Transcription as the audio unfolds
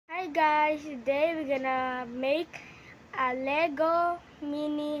guys, today we're gonna make a Lego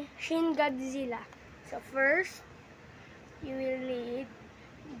mini Shin Godzilla. So first, you will need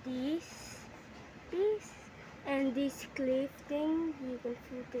this, and this clip thing. You can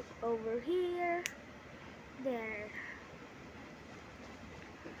put it over here, there.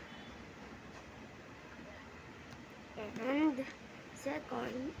 And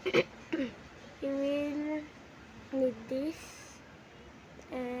second, you will need this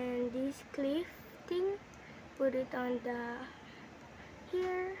and this clip thing. Put it on the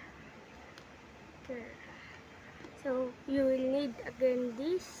here, there. So you will need again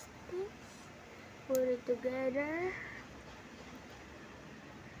this. Put it together.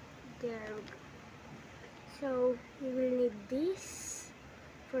 There we go. So you will need this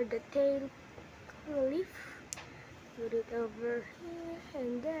for the tail clip. Put it over here,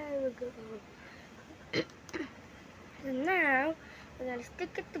 and there we go. And now we're gonna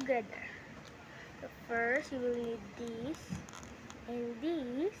stick it together. So first you will need this and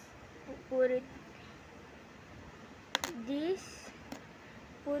this. Put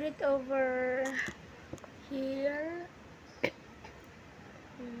it over here.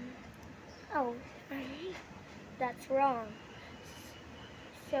 Oh, that's wrong.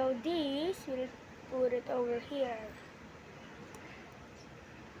 So this will put it over here.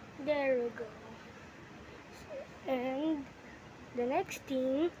 There we go. And the next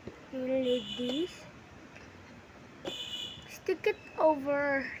thing, you will need this. Stick it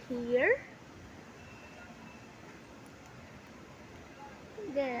over here.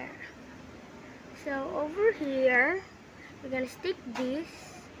 There. So over here, we're gonna stick this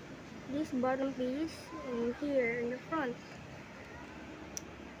bottom piece in here in the front.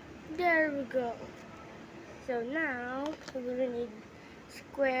 There we go. So now we will need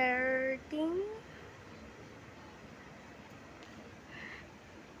square thing.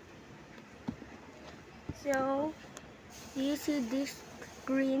 So you see this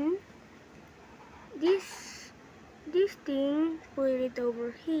green, this thing, put it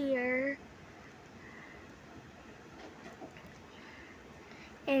over here,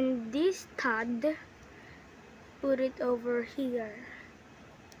 and this stud, put it over here.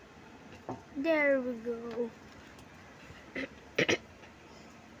 There we go.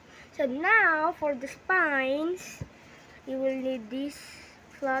 So now for the spines, you will need this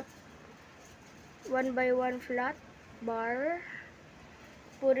flat 1x1 flat bar.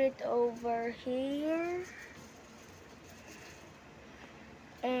 Put it over here.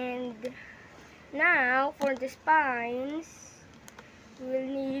 And now for the spines, you will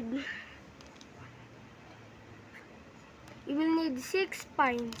need 6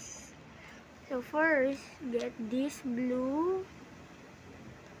 spines. So first, get this blue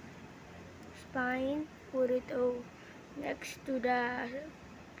spine, put it next to the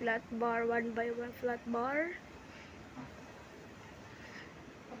flat bar, 1x1 flat bar.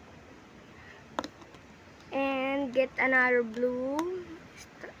 And get another blue,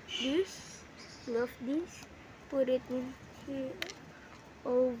 blue of this, put it in here,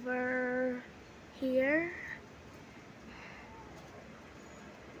 over here.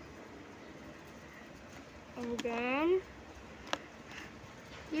 And then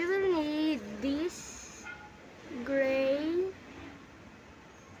you will need this gray,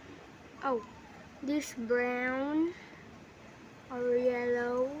 this brown or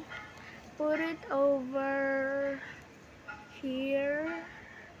yellow. Put it over here.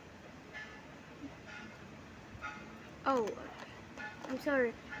 Oh, I'm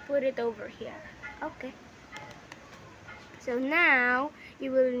sorry. Put it over here. Okay. So now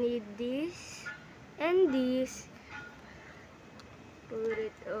you will need this and this. Put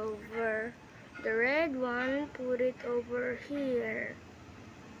it over the red one. Put it over here.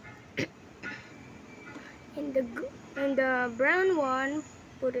 And the brown one,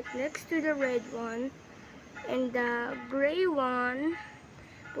 put it next to the red one, and the gray one,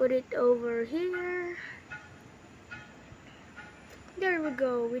 put it over here. There we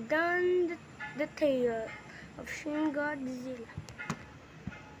go. We done the tail of Shin Godzilla.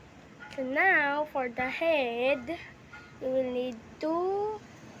 So now for the head, you will need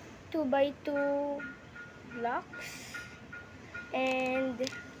 2x2 blocks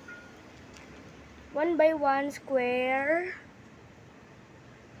and 1x1 square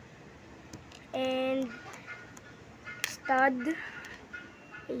and stud,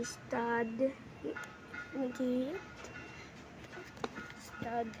 stud.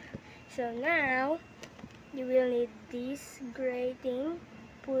 So now you will need this gray thing.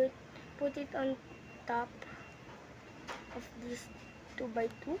 Put it on top of this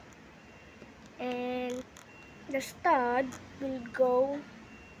 2x2, and the stud will go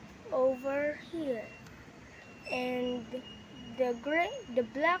the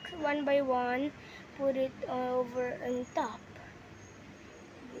black one by one, put it over on top.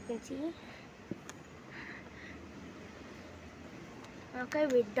 You can see. Okay,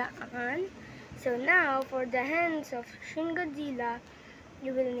 with that on. So now for the hands of Shin Godzilla,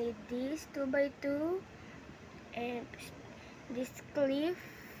 you will need this 2x2 and this cliff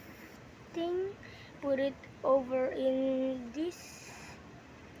thing. Put it over in this.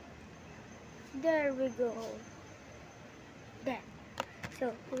 There we go. That.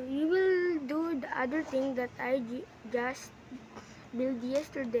 So you will do the other thing that I just built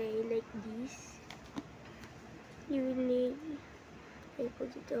yesterday, like this. You will need. I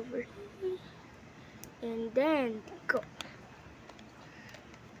put it over here, and then go.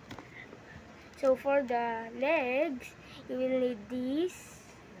 So for the legs, you will need this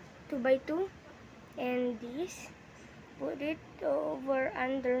 2x2 and this. Put it over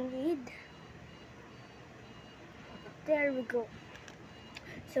underneath. There we go.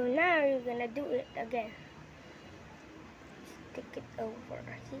 So now you're gonna do it again. Stick it over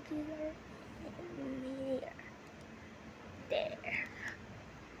here and here. There.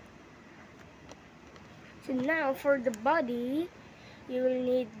 So now for the body, you will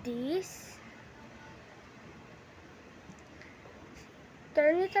need this.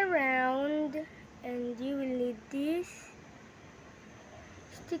 Turn it around and you will need this.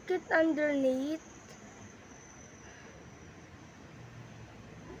 Stick it underneath.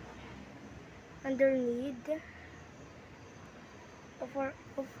 Over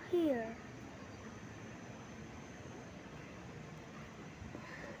here.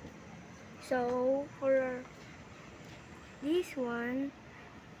 So for this one,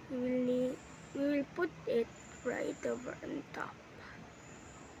 we will put it right over on top.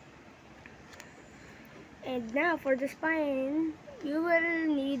 And now for the spine, you will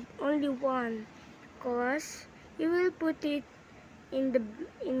need only one, because you will put it in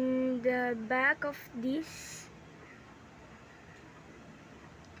the back of this.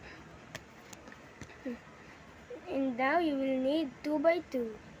 And now you will need 2x2.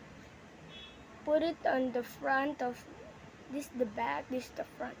 Put it on the front of this, the back, this the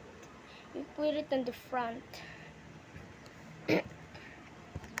front. You put it on the front.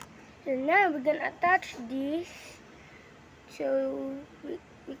 So now we're gonna attach this. So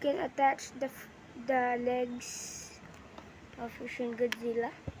we can attach the legs of Shin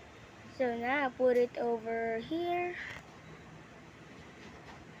Godzilla. So now put it over here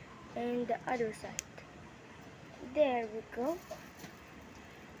and the other side. There we go.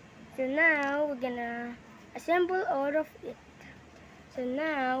 So now we're gonna assemble all of it. So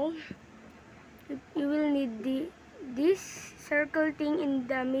now you will need this circle thing in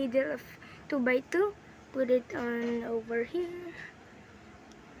the middle of 2x2. Put it on over here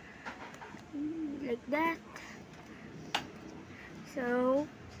like that. So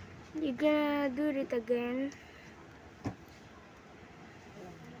you're gonna do it again.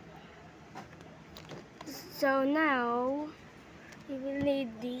 So now you will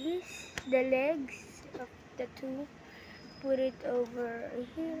need these, the legs of the two. Put it over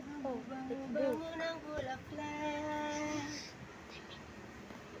here. Oh, it broke.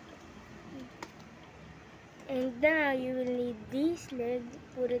 And now you will need these legs.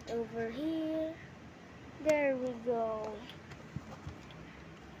 Put it over here. There we go.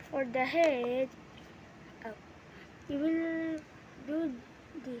 For the head, you will do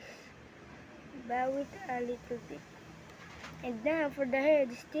this. Bow it a little bit. And now for the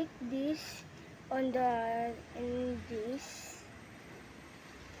head, stick this on this.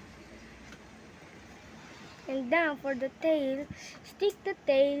 And now for the tail, stick the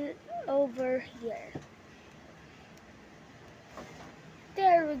tail over here.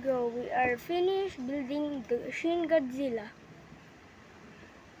 There we go. We are finished building the Shin Godzilla.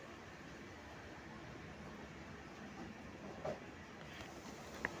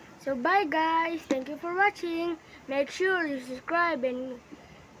 So bye guys. Thank you for watching. Make sure you subscribe and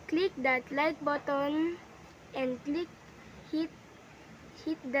click that like button and hit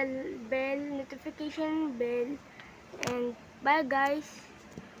the notification bell. And bye guys.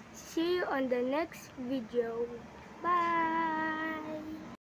 See you on the next video. Bye.